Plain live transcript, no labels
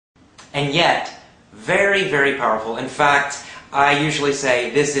And yet, very, very powerful. In fact, I usually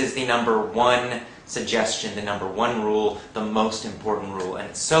say this is the number one suggestion, the number one rule, the most important rule, and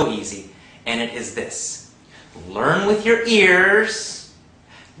it's so easy, and it is this. Learn with your ears,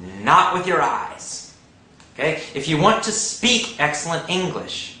 not with your eyes. Okay? If you want to speak excellent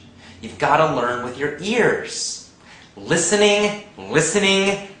English, you've got to learn with your ears. Listening,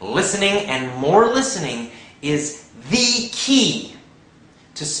 listening, listening, and more listening is the key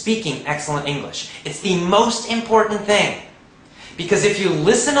to speaking excellent English. It's the most important thing. Because if you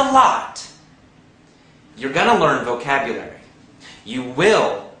listen a lot, you're going to learn vocabulary. You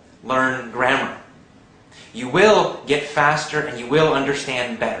will learn grammar. You will get faster and you will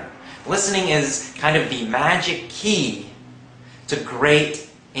understand better. Listening is kind of the magic key to great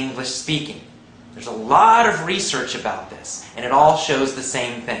English speaking. There's a lot of research about this, and it all shows the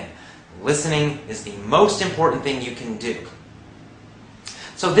same thing. Listening is the most important thing you can do.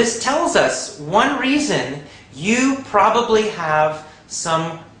 So this tells us one reason you probably have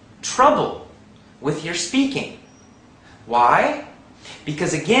some trouble with your speaking. Why?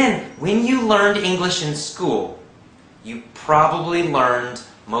 Because again, when you learned English in school, you probably learned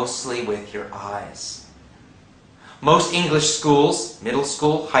mostly with your eyes. Most English schools, middle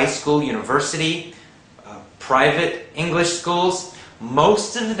school, high school, university, private English schools,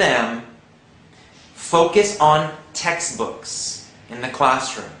 most of them focus on textbooks in the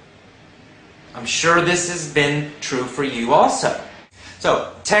classroom. I'm sure this has been true for you also.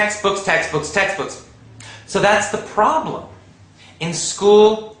 So, textbooks, textbooks, textbooks. So that's the problem. In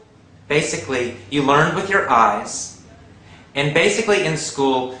school, basically, you learned with your eyes, and basically in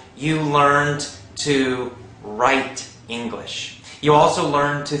school, you learned to write English. You also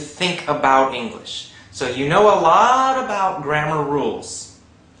learned to think about English. So you know a lot about grammar rules.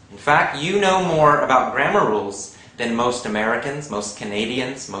 In fact, you know more about grammar rules than most Americans, most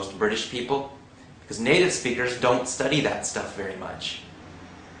Canadians, most British people, because native speakers don't study that stuff very much.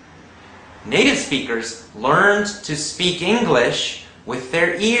 Native speakers learned to speak English with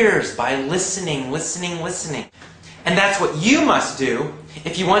their ears by listening, listening, listening. And that's what you must do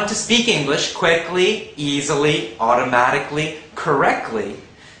if you want to speak English quickly, easily, automatically, correctly,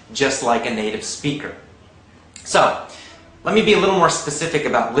 just like a native speaker. So, let me be a little more specific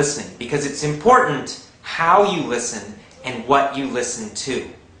about listening, because it's important how you listen and what you listen to.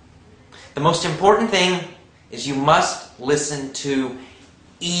 The most important thing is you must listen to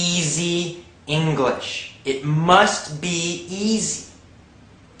easy English. It must be easy.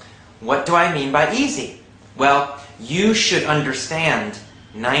 What do I mean by easy? Well, you should understand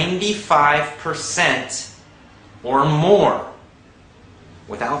 95% or more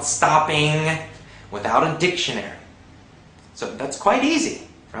without stopping, without a dictionary. So that's quite easy,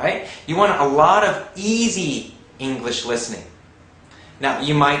 right? You want a lot of easy English listening. Now,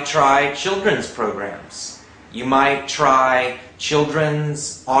 you might try children's programs. You might try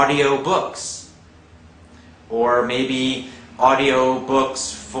children's audio books. Or maybe audio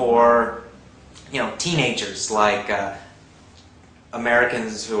books for, teenagers, like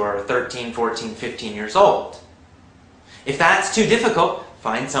Americans who are 13, 14, 15 years old. If that's too difficult,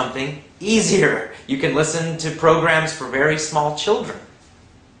 find something easier. You can listen to programs for very small children.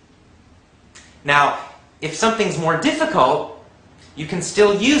 Now, if something's more difficult, you can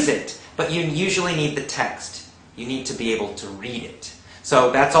still use it, but you usually need the text. You need to be able to read it.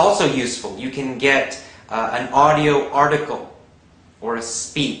 So that's also useful. You can get an audio article, or a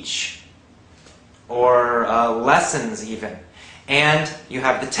speech, or lessons even. And you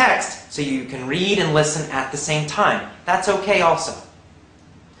have the text, so you can read and listen at the same time. That's okay also.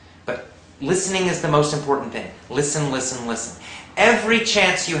 But listening is the most important thing. Listen, listen, listen. Every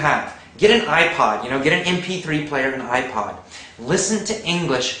chance you have, get an iPod, get an MP3 player and an iPod. Listen to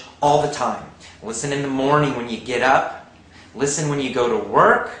English all the time. Listen in the morning when you get up. Listen when you go to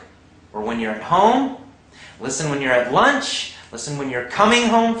work, or when you're at home. Listen when you're at lunch. Listen when you're coming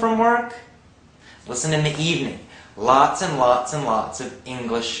home from work. Listen in the evening. Lots and lots and lots of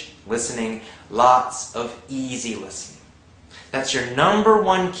English listening. Lots of easy listening. That's your number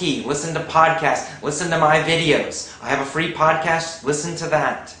one key. Listen to podcasts. Listen to my videos. I have a free podcast. Listen to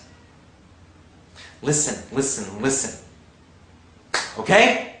that. Listen, listen, listen.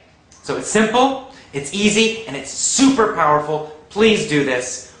 Okay? So it's simple, it's easy, and it's super powerful. Please do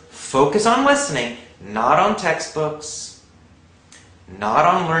this. Focus on listening, not on textbooks, not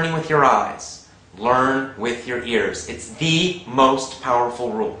on learning with your eyes. Learn with your ears. It's the most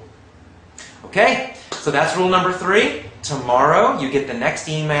powerful rule. Okay? So that's rule number 3. Tomorrow you get the next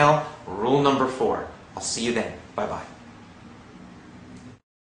email, rule number 4. I'll see you then. Bye-bye.